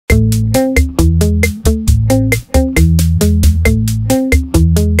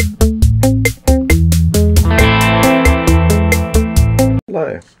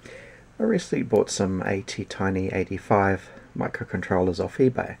recently bought some Attiny 85 microcontrollers off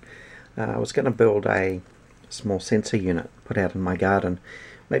eBay. I was going to build a small sensor unit, put out in my garden,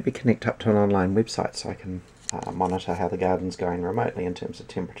 maybe connect up to an online website so I can monitor how the garden's going remotely in terms of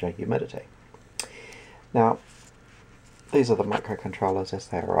temperature, humidity. Now, these are the microcontrollers as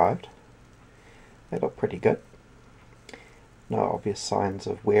they arrived. They look pretty good. No obvious signs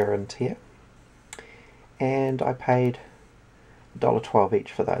of wear and tear. And I paid $1.12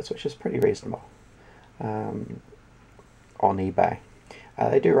 each for those, which is pretty reasonable on eBay.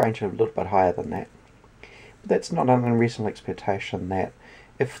 They do range a little bit higher than that, but that's not an unreasonable expectation that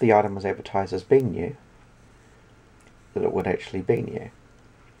if the item was advertised as being new, that it would actually be new.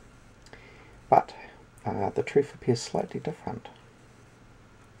 But the truth appears slightly different.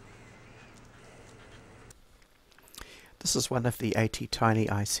 This is one of the Attiny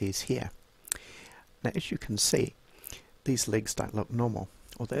ICs here. Now, as you can see, these legs don't look normal,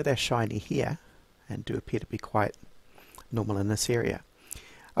 although they're shiny here and do appear to be quite normal in this area.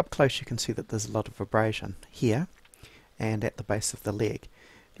 Up close you can see that there's a lot of abrasion here and at the base of the leg.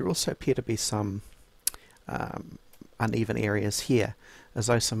 There also appear to be some uneven areas here, as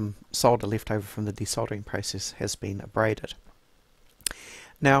though some solder left over from the desoldering process has been abraded.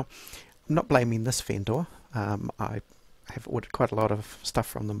 Now, I'm not blaming this vendor. I have ordered quite a lot of stuff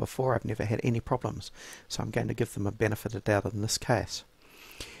from them before. I've never had any problems, so I'm going to give them a benefit of the doubt in this case.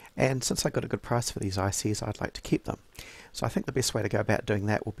 And since I got a good price for these ICs, I'd like to keep them. So I think the best way to go about doing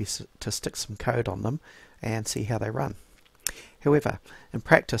that will be to stick some code on them and see how they run. However, in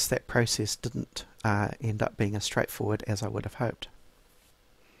practice that process didn't end up being as straightforward as I would have hoped.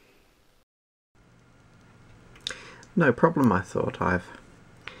 No problem, I thought. I've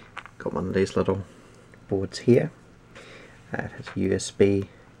got one of these little boards here. It has a USB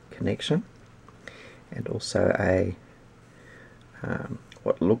connection and also a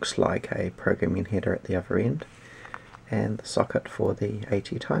what looks like a programming header at the other end, and the socket for the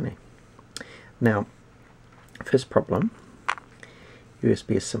Attiny. Now, first problem,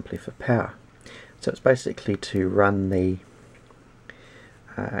 USB is simply for power. So it's basically to run the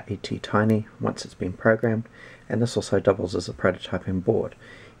Attiny once it's been programmed, and this also doubles as a prototyping board.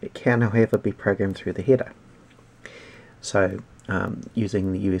 It can, however, be programmed through the header, so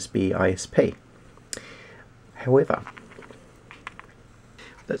using the USB ISP. However,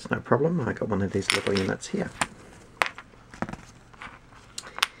 that's no problem. I got one of these little units here.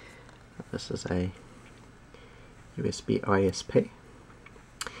 This is a USB ISP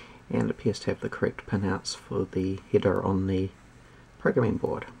and it appears to have the correct pinouts for the header on the programming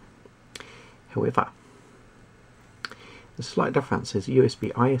board. However, there's a slight difference. There's a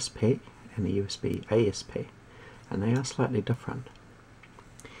USB ISP and a USB ASP, and they are slightly different.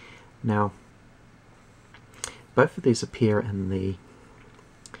 Now, both of these appear in the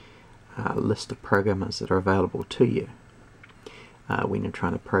list of programmers that are available to you when you're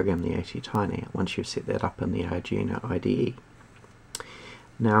trying to program the Attiny, once you've set that up in the Arduino IDE.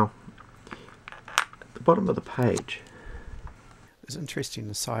 Now, at the bottom of the page, there's an interesting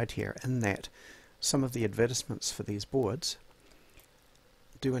aside here in that some of the advertisements for these boards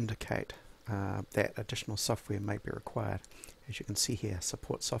do indicate that additional software may be required. As you can see here,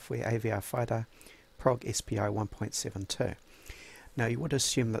 support software AVR Fighter Prog ISP I 1.72. Now, you would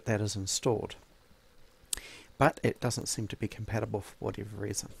assume that that is installed, but it doesn't seem to be compatible for whatever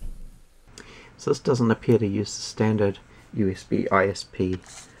reason. So this doesn't appear to use the standard USB ISP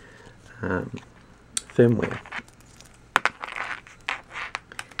firmware.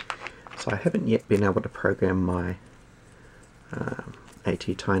 So I haven't yet been able to program my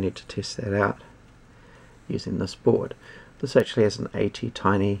Attiny to test that out using this board. This actually has an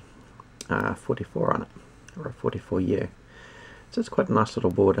Attiny 44 on it, or a 44U. So it's quite a nice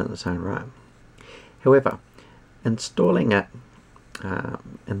little board in its own right. However, installing it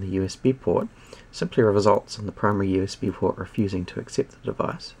in the USB port simply results in the primary USB port refusing to accept the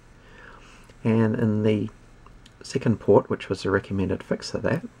device. And in the second port, which was the recommended fix of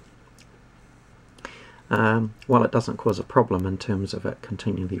that, while it doesn't cause a problem in terms of it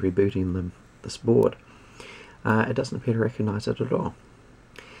continually rebooting this board, it doesn't appear to recognize it at all.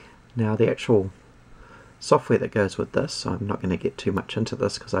 Now, the actual software that goes with this, I'm not going to get too much into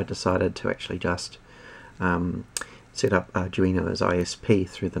this because I decided to actually just set up Arduino as ISP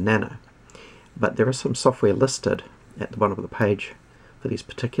through the Nano. But there is some software listed at the bottom of the page for these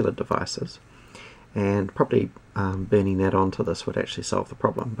particular devices, and probably burning that onto this would actually solve the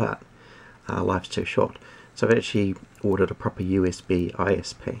problem, but life's too short. So I've actually ordered a proper USB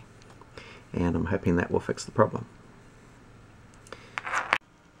ISP, and I'm hoping that will fix the problem.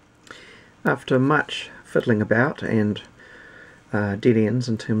 After much fiddling about and dead ends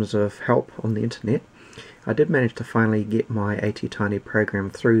in terms of help on the internet, I did manage to finally get my Attiny program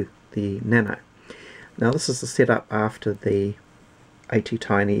through the Nano. Now this is the setup after the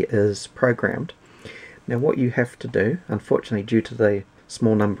Attiny is programmed. Now what you have to do, unfortunately due to the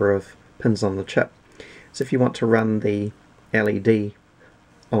small number of pins on the chip, is if you want to run the LED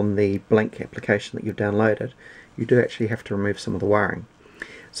on the blank application that you've downloaded, you do actually have to remove some of the wiring.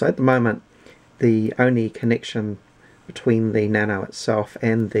 So at the moment the only connection between the Nano itself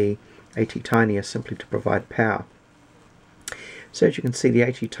and the Attiny is simply to provide power. So as you can see, the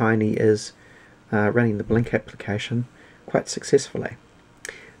Attiny is running the blink application quite successfully.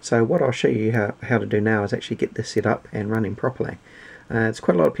 So what I'll show you how to do now is actually get this set up and running properly. There's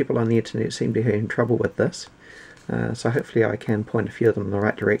quite a lot of people on the internet who seem to be having trouble with this, so hopefully I can point a few of them in the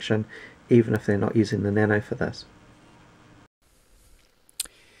right direction, even if they're not using the Nano for this.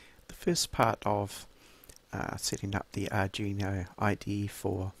 The first part of setting up the Arduino IDE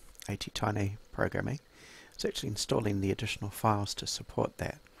for Attiny programming is actually installing the additional files to support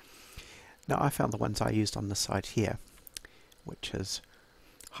that. Now I found the ones I used on the site here, which is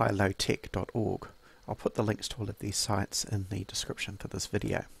highlowtech.org. I'll put the links to all of these sites in the description for this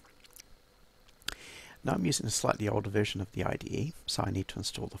video. Now I'm using a slightly older version of the IDE, so I need to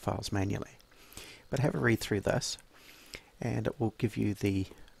install the files manually. But have a read through this and it will give you the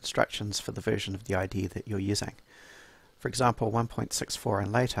instructions for the version of the IDE that you're using. For example, 1.64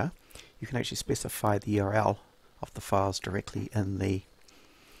 and later, you can actually specify the URL of the files directly in the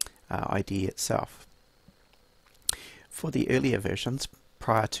IDE itself. For the earlier versions,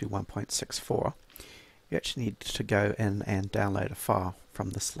 prior to 1.64, you actually need to go in and download a file from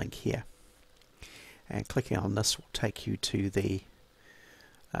this link here. And clicking on this will take you to the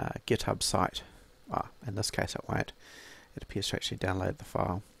GitHub site. In this case it won't. It appears to actually download the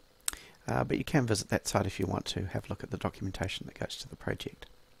file. But you can visit that site if you want to have a look at the documentation that goes to the project.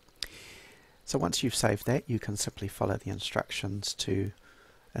 So once you've saved that, you can simply follow the instructions to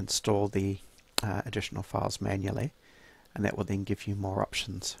install the additional files manually, and that will then give you more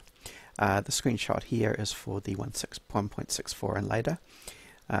options. The screenshot here is for the 1.64 and later.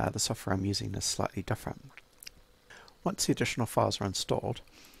 The software I'm using is slightly different. Once the additional files are installed,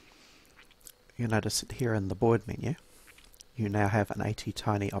 you'll notice that here in the board menu you now have an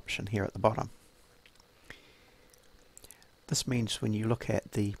Attiny option here at the bottom. This means when you look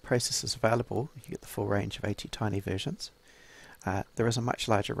at the processors available, you get the full range of Attiny versions. There is a much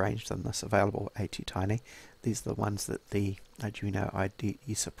larger range than this available Attiny. These are the ones that the Arduino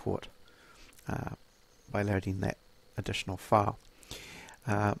IDE support by loading that additional file.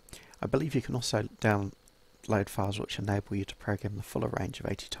 I believe you can also download files which enable you to program the fuller range of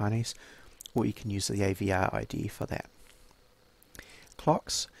Attinys, or you can use the AVR IDE for that.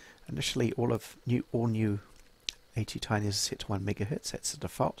 Clocks. Initially all new Attinys are set to 1 MHz, that's the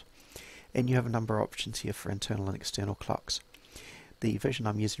default, and you have a number of options here for internal and external clocks. The version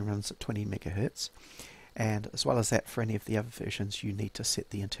I'm using runs at 20 MHz, and as well as that, for any of the other versions you need to set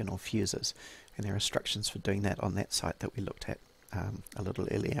the internal fuses, and there are instructions for doing that on that site that we looked at a little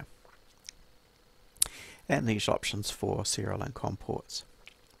earlier. And the usual options for serial and COM ports.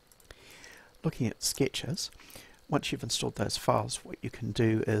 Looking at sketches, once you've installed those files, what you can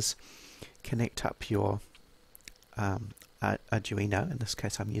do is connect up your Arduino. In this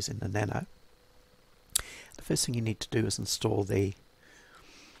case I'm using the Nano. The first thing you need to do is install the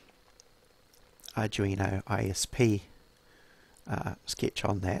Arduino ISP sketch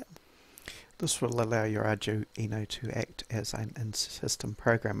on that. This will allow your Arduino to act as an in-system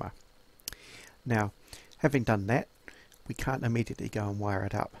programmer. Now, having done that, we can't immediately go and wire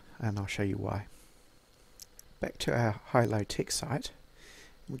it up, and I'll show you why. Back to our high-low-tech site,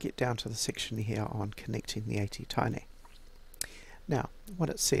 we get down to the section here on connecting the Attiny. Now, what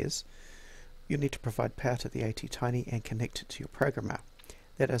it says, you'll need to provide power to the Attiny and connect it to your programmer.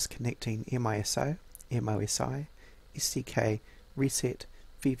 That is connecting MISO, MOSI, SDK, reset,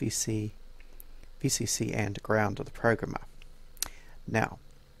 VVC, VCC and ground to the programmer. Now,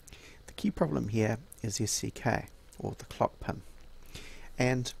 the key problem here is SDK, or the clock pin.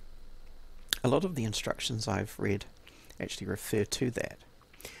 And a lot of the instructions I've read actually refer to that.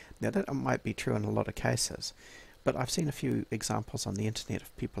 Now that might be true in a lot of cases, but I've seen a few examples on the internet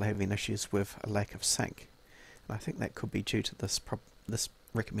of people having issues with a lack of sync. And I think that could be due to this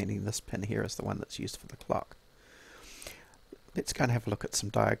recommending this pin here as the one that's used for the clock. Let's go and have a look at some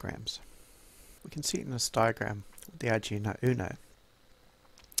diagrams. We can see in this diagram the Arduino Uno,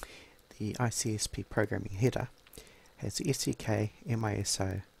 the ICSP programming header, has the SDK,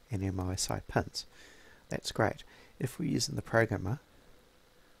 MISO and MOSI pins. That's great. If we're using the programmer,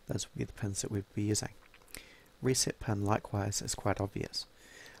 those will be the pins that we'd be using. reset pin likewise is quite obvious.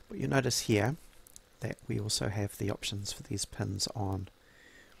 But you'll notice here that we also have the options for these pins on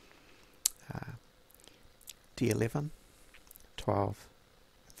D11, 12,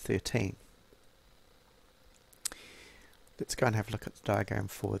 13. Let's go and have a look at the diagram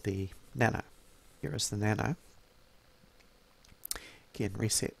for the Nano. Here is the Nano. Again,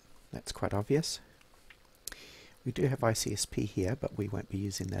 reset, that's quite obvious. We do have ISP here, but we won't be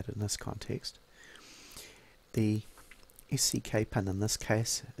using that in this context. The SCK pin in this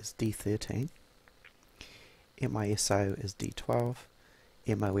case is D13, MISO is D12,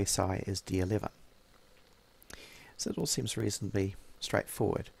 MOSI is D11. So it all seems reasonably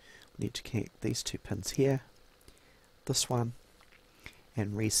straightforward. We need to connect these two pins here, this one,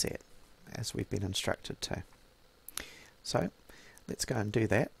 and reset as we've been instructed to. So let's go and do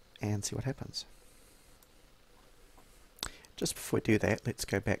that and see what happens. Just before we do that, let's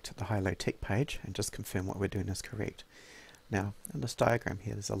go back to the High-Low Tech page and just confirm what we're doing is correct. Now, in this diagram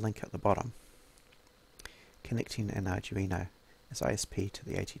here, there's a link at the bottom, connecting an Arduino as ISP to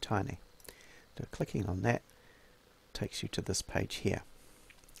the Attiny. So clicking on that takes you to this page here.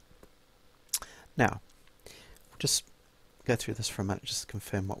 Now, we'll just go through this for a minute, just to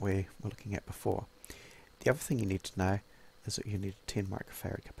confirm what we were looking at before. The other thing you need to know is that you need a 10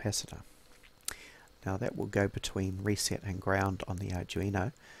 microfarad capacitor. Now that will go between reset and ground on the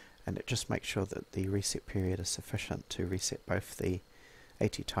Arduino, and it just makes sure that the reset period is sufficient to reset both the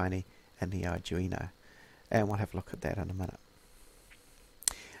Attiny and the Arduino. And we'll have a look at that in a minute.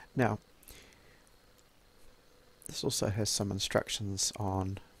 Now, this also has some instructions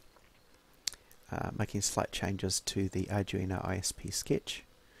on making slight changes to the Arduino ISP sketch,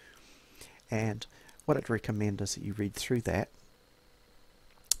 and what I'd recommend is that you read through that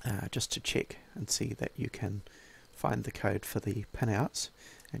just to check and see that you can find the code for the pinouts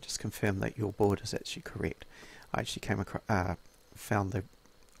and just confirm that your board is actually correct. I actually came across, found the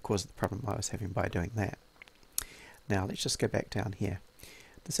cause of the problem I was having by doing that. Now let's just go back down here.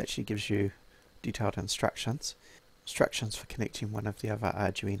 This actually gives you detailed instructions for connecting one of the other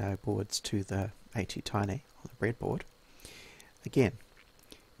Arduino boards to the Attiny on the breadboard. Again,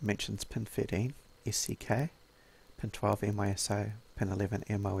 it mentions pin 13 SCK, pin 12 MISO, pin 11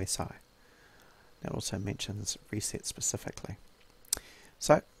 MOSI. That also mentions reset specifically.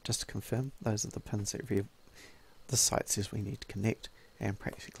 So, just to confirm, those are the pins that the site says we need to connect, and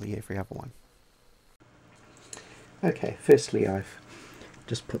practically every other one. Okay, firstly I've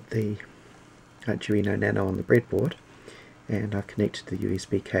just put the Arduino Nano on the breadboard and I've connected the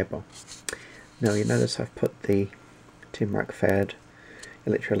USB cable. Now you notice I've put the 10 microfarad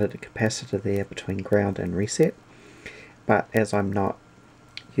electrolytic capacitor there between ground and reset, but as I'm not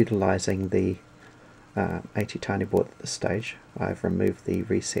utilizing the Attiny board at this stage, I've removed the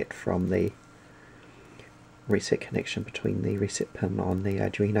reset from the reset connection between the reset pin on the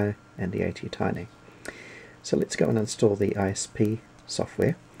Arduino and the Attiny. So let's go and install the ISP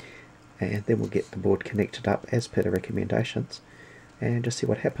software, and then we'll get the board connected up as per the recommendations and just see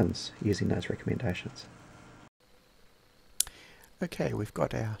what happens using those recommendations. Okay, we've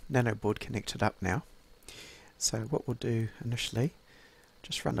got our Nano board connected up now. So what we'll do initially,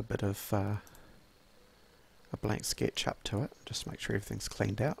 just run a bit of a blank sketch up to it, just to make sure everything's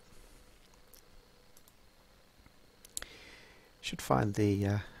cleaned out. Should find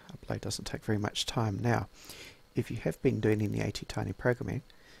the upload doesn't take very much time. Now, if you have been doing any Attiny programming,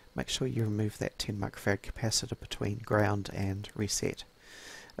 make sure you remove that 10 microfarad capacitor between ground and reset.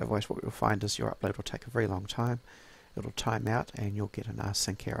 Otherwise what you'll find is your upload will take a very long time, it'll time out and you'll get an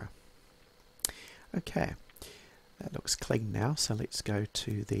async error. Okay, that looks clean now, so let's go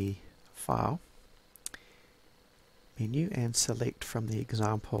to the File menu and select from the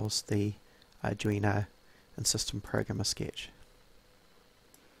examples the Arduino and System Programmer sketch.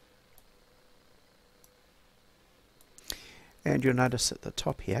 And you'll notice at the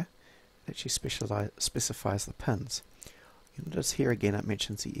top here, it actually specifies the pins. You'll notice here again it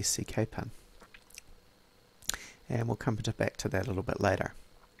mentions the SCK pin. And we'll come back to that a little bit later.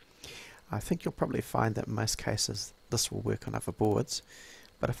 I think you'll probably find that in most cases this will work on other boards,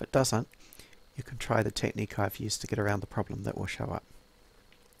 but if it doesn't, you can try the technique I've used to get around the problem that will show up.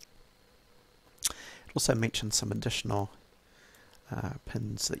 It also mentions some additional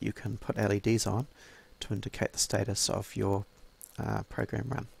pins that you can put LEDs on to indicate the status of your program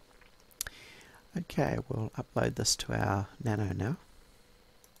run. Okay, we'll upload this to our Nano now.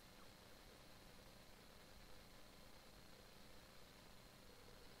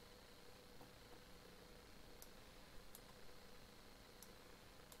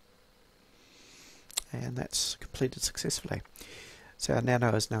 And that's completed successfully. So our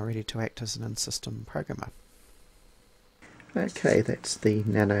Nano is now ready to act as an in-system programmer. Okay, that's the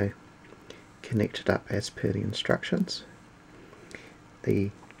Nano connected up as per the instructions.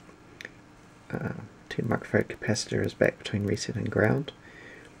 The 10 microfarad capacitor is back between reset and ground.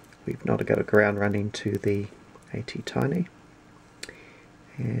 We've not got a ground running to the Attiny,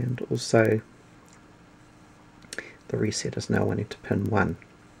 and also the reset is now running to pin 1.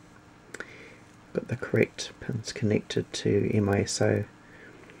 Got the correct pins connected to MISO,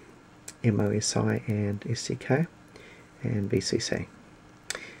 MOSI and SCK and VCC.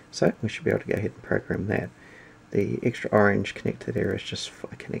 So we should be able to go ahead and program that. The extra orange connector there is just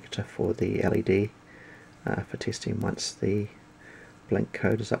a connector for the LED for testing once the blink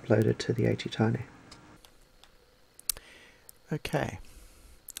code is uploaded to the Attiny. Okay,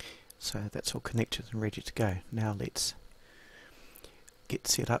 so that's all connected and ready to go. Now let's get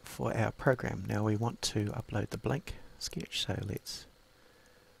set up for our program. Now we want to upload the blink sketch, so let's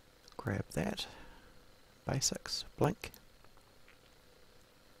grab that. Basics, blink.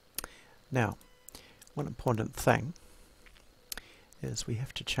 Now, one important thing is we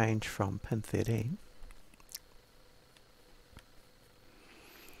have to change from pin 13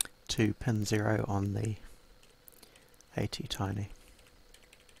 to pin 0 on the Attiny.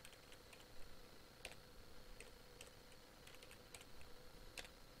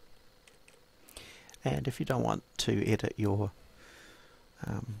 And if you don't want to edit your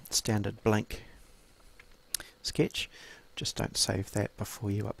standard blink sketch, just don't save that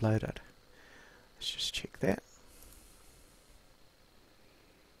before you upload it. Let's just check that.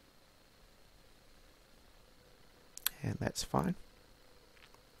 And that's fine.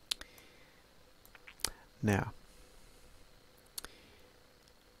 Now,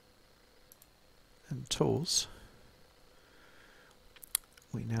 in Tools,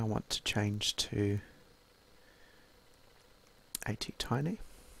 we now want to change to Attiny.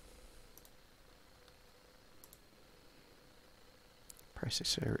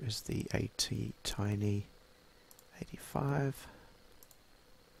 Processor is the Attiny 85.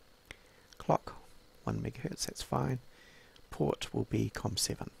 Clock 1 MHz, that's fine. Port will be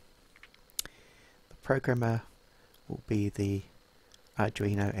COM7. The programmer will be the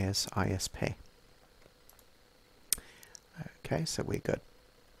Arduino as ISP. Okay, so we're good.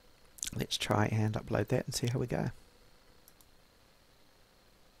 Let's try and upload that and see how we go.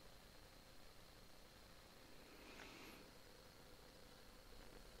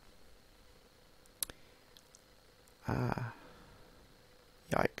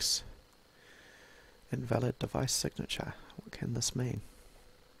 Yikes. Invalid device signature. What can this mean?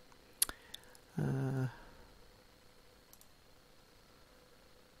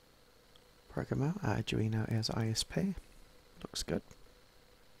 Programmer, Arduino as ISP. Looks good.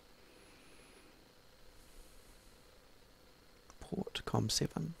 Port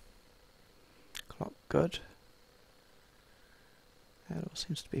COM7. Clock good. That all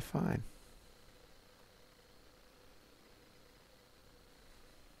seems to be fine.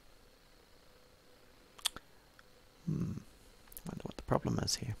 Wonder what the problem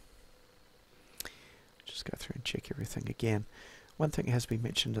is here. Just go through and check everything again. One thing has been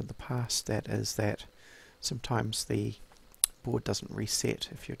mentioned in the past, that is that sometimes the board doesn't reset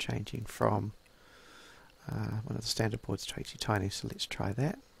if you're changing from one of the standard boards to Attiny, so let's try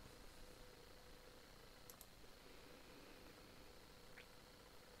that.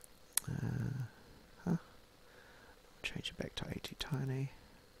 Change it back to Attiny.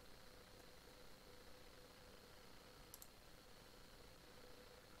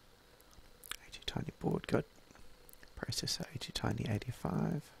 Attiny board, good. Processor Attiny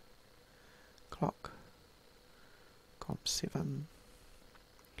 85. Clock. COM7.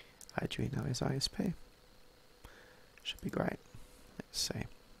 Arduino as ISP. Should be great. Let's see.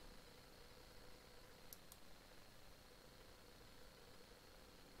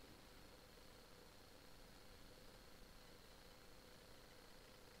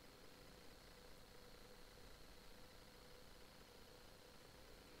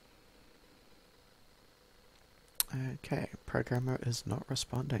 Okay, programmer is not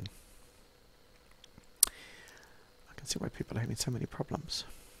responding. I can see why people are having so many problems.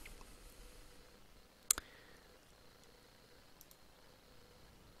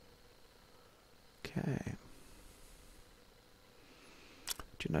 Okay.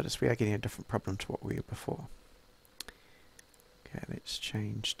 Do you notice we are getting a different problem to what we were before? Okay, let's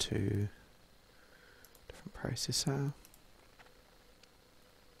change to different processor.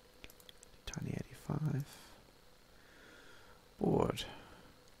 Attiny 85. Board,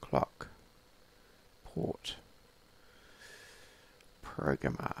 clock, port,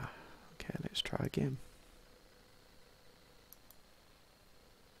 programmer. Okay, let's try again.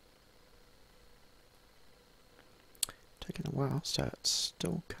 taken a while, so it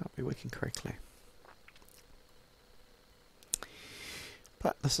still can't be working correctly.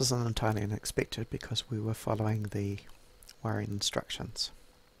 But this isn't entirely unexpected because we were following the wiring instructions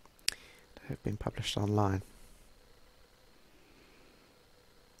that have been published online.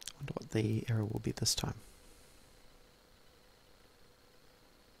 I wonder what the error will be this time.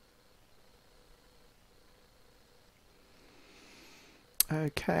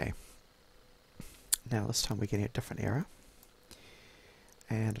 Okay, now this time we're getting a different error,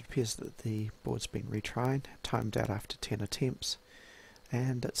 and it appears that the board's been retried, timed out after 10 attempts,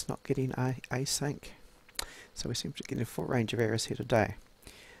 and it's not getting async. So we seem to be getting a full range of errors here today.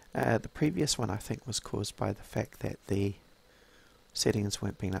 The previous one I think was caused by the fact that the settings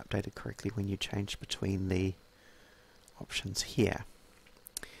weren't being updated correctly when you changed between the options here.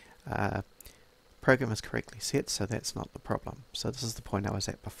 Program is correctly set, so that's not the problem. So this is the point I was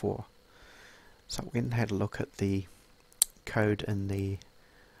at before. So I went and had a look at the code in the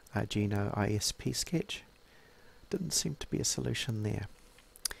Arduino ISP sketch. Didn't seem to be a solution there.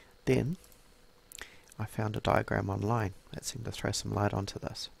 Then I found a diagram online that seemed to throw some light onto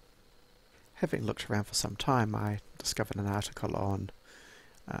this. Having looked around for some time, I discovered an article on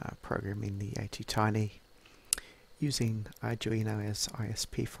programming the Attiny using Arduino as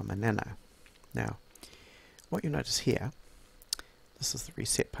ISP from a Nano. Now, what you notice here, this is the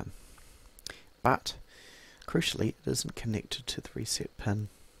reset pin, but crucially it isn't connected to the reset pin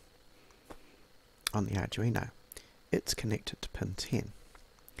on the Arduino. It's connected to pin 10.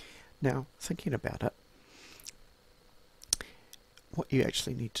 Now, thinking about it, what you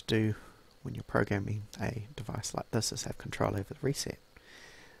actually need to do when you're programming a device like this is have control over the reset.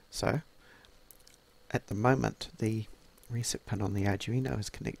 So, at the moment, the reset pin on the Arduino is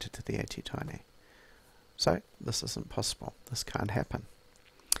connected to the Attiny. So, this isn't possible. This can't happen.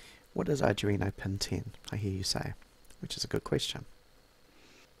 What is Arduino pin 10, I hear you say, which is a good question.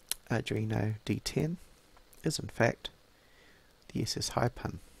 Arduino D10 is in fact the SSI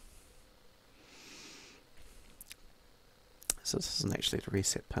pin. So this isn't actually the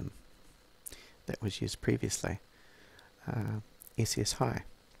reset pin that was used previously, SSI.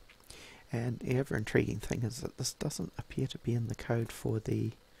 And the ever intriguing thing is that this doesn't appear to be in the code for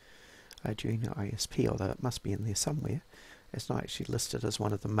the Arduino ISP, although it must be in there somewhere. It's not actually listed as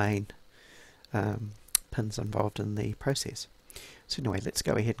one of the main pins involved in the process. So anyway, let's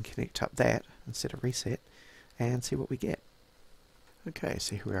go ahead and connect up that instead of reset and see what we get. Okay,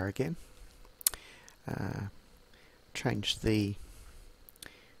 so here we are again. Change the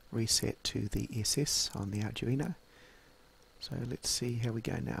reset to the SS on the Arduino. So let's see how we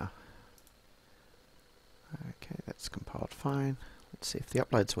go now. Okay, that's compiled fine. Let's see if the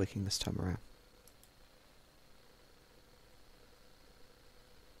upload's working this time around.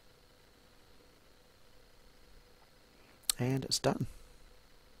 And it's done.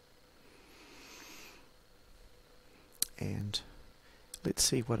 And let's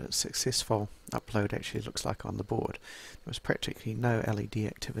see what a successful upload actually looks like on the board. There was practically no LED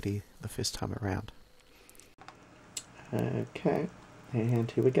activity the first time around. Okay,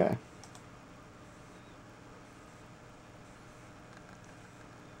 and here we go.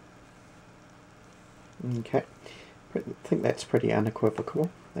 Okay, I think that's pretty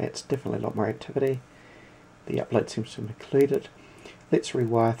unequivocal. That's definitely a lot more activity. The upload seems to have included. Let's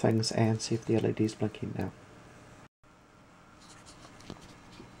rewire things and see if the LED is blinking now.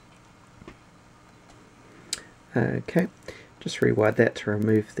 Okay, just rewired that to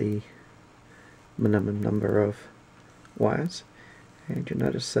remove the minimum number of wires, and you'll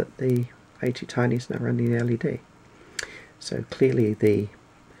notice that the Attiny is now running the LED. So clearly the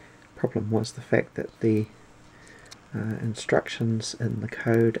problem was the fact that the instructions in the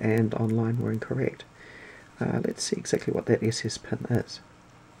code and online were incorrect. Let's see exactly what that SS pin is.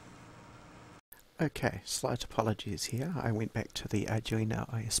 Okay, slight apologies here. I went back to the Arduino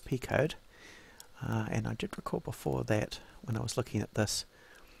ISP code, and I did recall before that when I was looking at this,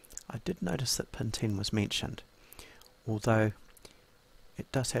 I did notice that pin 10 was mentioned, although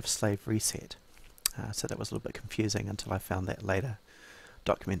it does have slave reset. So that was a little bit confusing until I found that later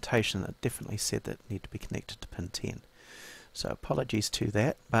documentation that definitely said that it needed to be connected to pin 10. So apologies to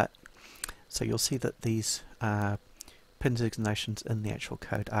that, but so you'll see that these pin designations in the actual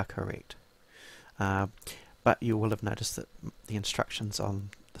code are correct. But you will have noticed that the instructions on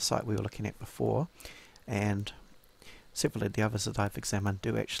the site we were looking at before and several of the others that I've examined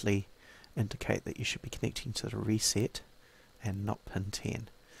do actually indicate that you should be connecting to the reset and not pin 10.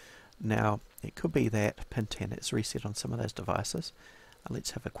 Now it could be that pin 10 is reset on some of those devices.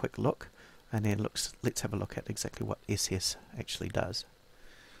 Let's have a quick look, and then let's have a look at exactly what SS actually does.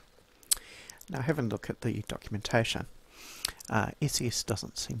 Now having a look at the documentation, SS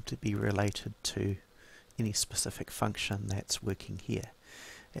doesn't seem to be related to any specific function that's working here.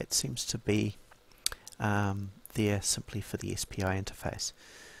 It seems to be there simply for the SPI interface.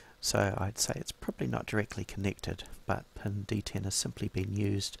 So I'd say it's probably not directly connected, but pin D10 has simply been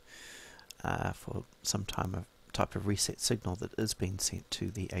used for some type of reset signal that is being sent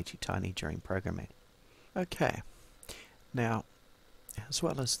to the Attiny during programming. Okay, now as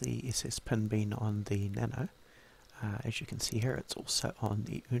well as the SS pin being on the Nano, as you can see here, it's also on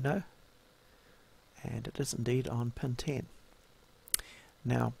the Uno, and it is indeed on pin 10.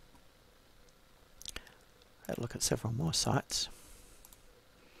 Now, let's look at several more sites,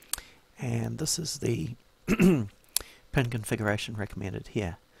 and this is the pin configuration recommended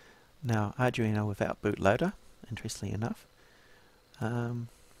here. Now, Arduino without bootloader, interestingly enough.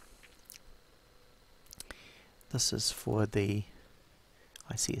 This is for the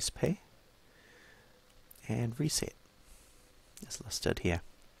ISP and reset is listed here,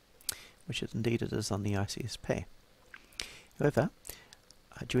 which indeed it is on the ISP. However,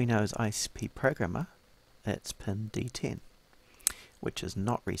 Arduino's ISP programmer, it's pin D10, which is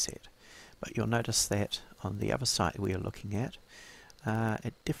not reset. But you'll notice that on the other site we are looking at,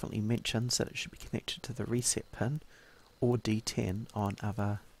 it definitely mentions that it should be connected to the reset pin or D10 on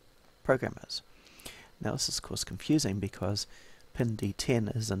other programmers. Now this is of course confusing because pin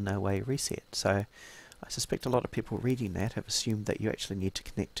D10 is in no way reset, so I suspect a lot of people reading that have assumed that you actually need to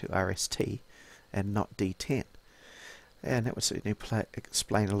connect to RST and not D10. And that would certainly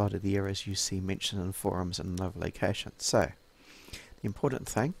explain a lot of the errors you see mentioned in forums and other locations. So, the important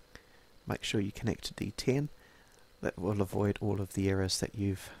thing, make sure you connect to D10. That will avoid all of the errors that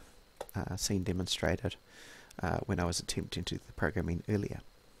you've seen demonstrated when I was attempting to do the programming earlier.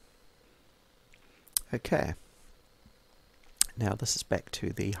 Okay, now this is back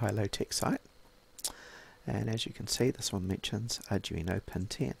to the high-low tech site, and as you can see this one mentions Arduino pin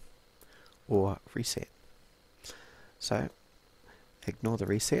 10 or reset. So ignore the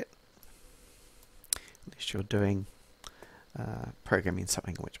reset unless you're doing programming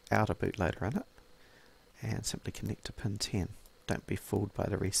something without a bootloader in it, and simply connect to pin 10. Don't be fooled by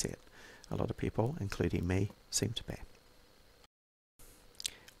the reset. A lot of people, including me, seem to be.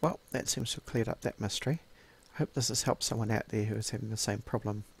 Well, that seems to have cleared up that mystery. I hope this has helped someone out there who is having the same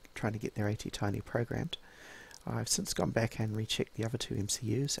problem trying to get their Attiny programmed. I've since gone back and rechecked the other two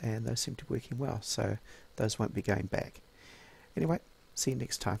MCUs, and those seem to be working well, so those won't be going back. Anyway, see you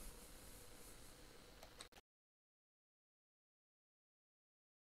next time.